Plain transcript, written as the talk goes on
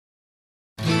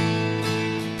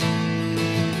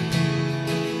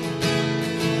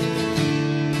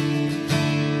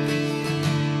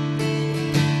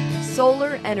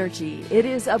Solar energy. It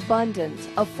is abundant,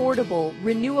 affordable,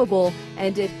 renewable,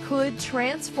 and it could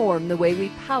transform the way we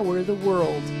power the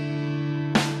world.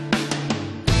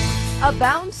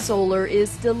 Abound Solar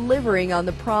is delivering on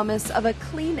the promise of a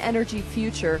clean energy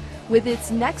future with its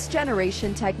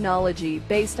next-generation technology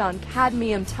based on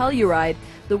Cadmium Telluride,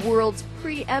 the world's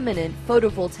preeminent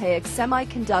photovoltaic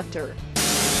semiconductor.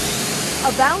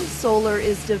 Abound Solar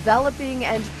is developing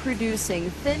and producing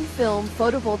thin-film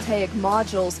photovoltaic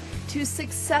modules to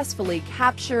successfully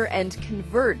capture and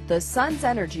convert the sun's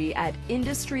energy at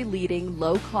industry-leading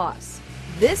low costs.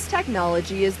 This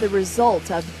technology is the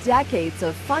result of decades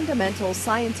of fundamental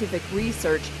scientific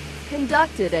research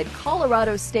conducted at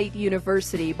Colorado State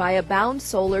University by Abound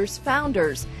Solar's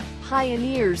founders,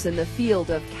 pioneers in the field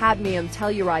of cadmium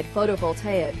telluride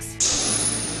photovoltaics.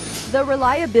 The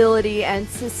reliability and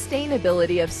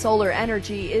sustainability of solar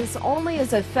energy is only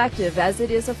as effective as it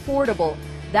is affordable.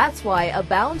 That's why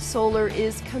Abound Solar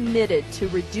is committed to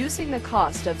reducing the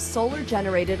cost of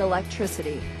solar-generated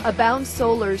electricity. Abound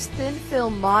Solar's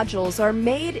thin-film modules are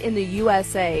made in the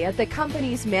USA at the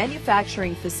company's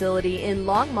manufacturing facility in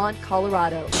Longmont,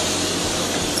 Colorado.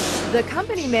 The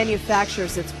company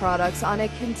manufactures its products on a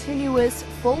continuous,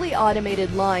 fully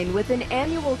automated line with an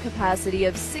annual capacity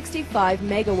of 65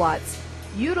 megawatts,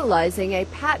 utilizing a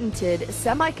patented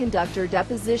semiconductor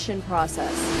deposition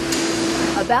process.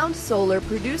 Abound Solar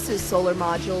produces solar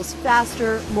modules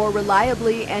faster, more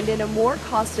reliably, and in a more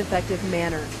cost-effective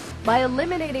manner. By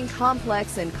eliminating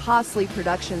complex and costly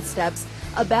production steps,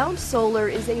 Abound Solar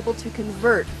is able to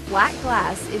convert flat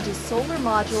glass into solar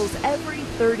modules every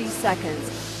 30 seconds,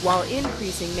 while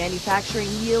increasing manufacturing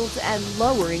yields and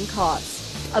lowering costs.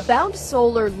 Abound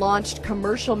Solar launched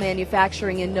commercial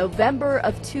manufacturing in November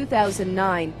of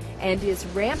 2009 and is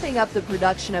ramping up the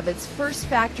production of its first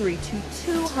factory to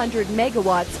 200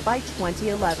 megawatts by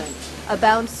 2011.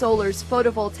 Abound Solar's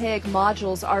photovoltaic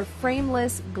modules are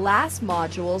frameless glass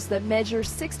modules that measure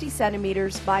 60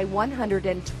 centimeters by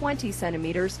 120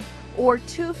 centimeters or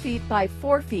 2 feet by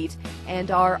 4 feet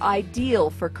and are ideal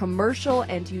for commercial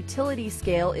and utility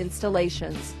scale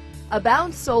installations.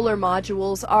 Abound Solar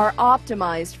modules are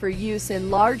optimized for use in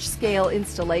large-scale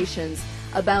installations.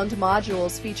 Abound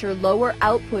modules feature lower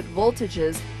output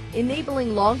voltages,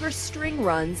 enabling longer string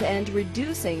runs and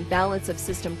reducing balance of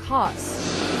system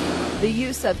costs. The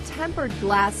use of tempered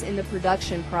glass in the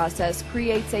production process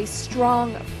creates a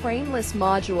strong, frameless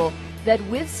module that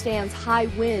withstands high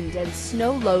wind and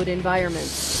snow load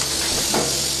environments.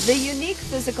 The unique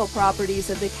physical properties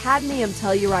of the cadmium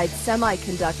telluride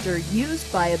semiconductor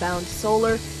used by Abound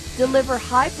Solar deliver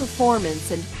high performance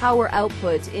and power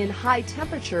output in high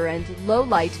temperature and low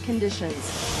light conditions.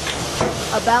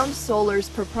 Abound Solar's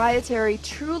proprietary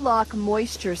TruLock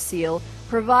moisture seal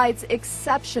provides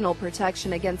exceptional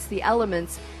protection against the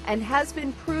elements and has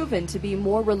been proven to be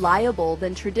more reliable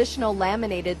than traditional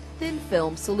laminated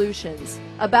thin-film solutions.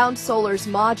 Abound Solar's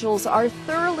modules are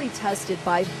thoroughly tested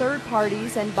by third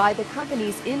parties and by the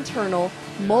company's internal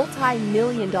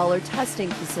multi-million-dollar testing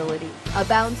facility.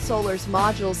 Abound Solar's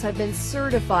modules have been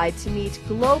certified to meet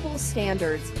global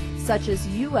standards such as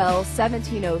UL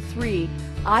 1703,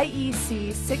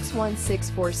 IEC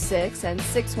 61646 and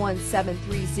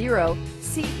 61730,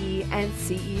 CE and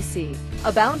CEC.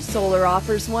 Abound Solar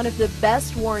offers one of the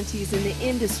best warranties in the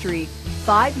industry,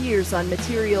 5 years on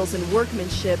materials and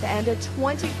workmanship, and a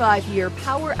 25-year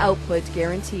power output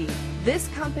guarantee. This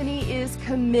company is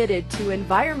committed to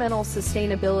environmental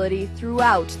sustainability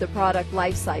throughout the product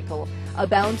lifecycle.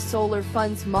 Abound Solar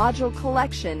funds module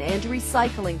collection and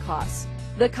recycling costs.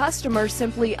 The customer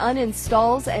simply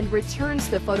uninstalls and returns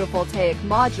the photovoltaic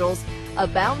modules.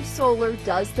 Abound Solar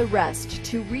does the rest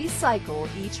to recycle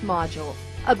each module.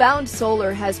 Abound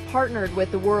Solar has partnered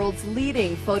with the world's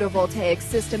leading photovoltaic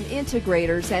system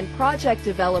integrators and project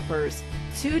developers.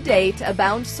 To date,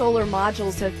 Abound Solar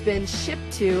modules have been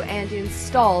shipped to and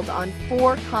installed on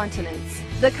 4 continents.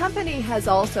 The company has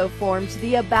also formed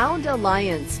the Abound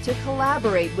Alliance to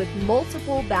collaborate with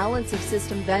multiple balance of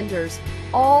system vendors,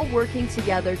 all working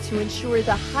together to ensure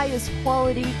the highest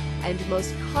quality and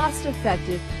most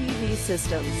cost-effective PV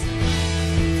systems.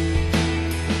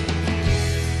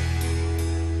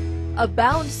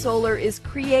 Abound Solar is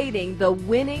creating the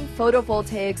winning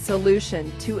photovoltaic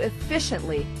solution to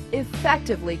efficiently,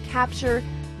 effectively capture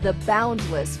the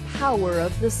boundless power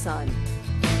of the sun.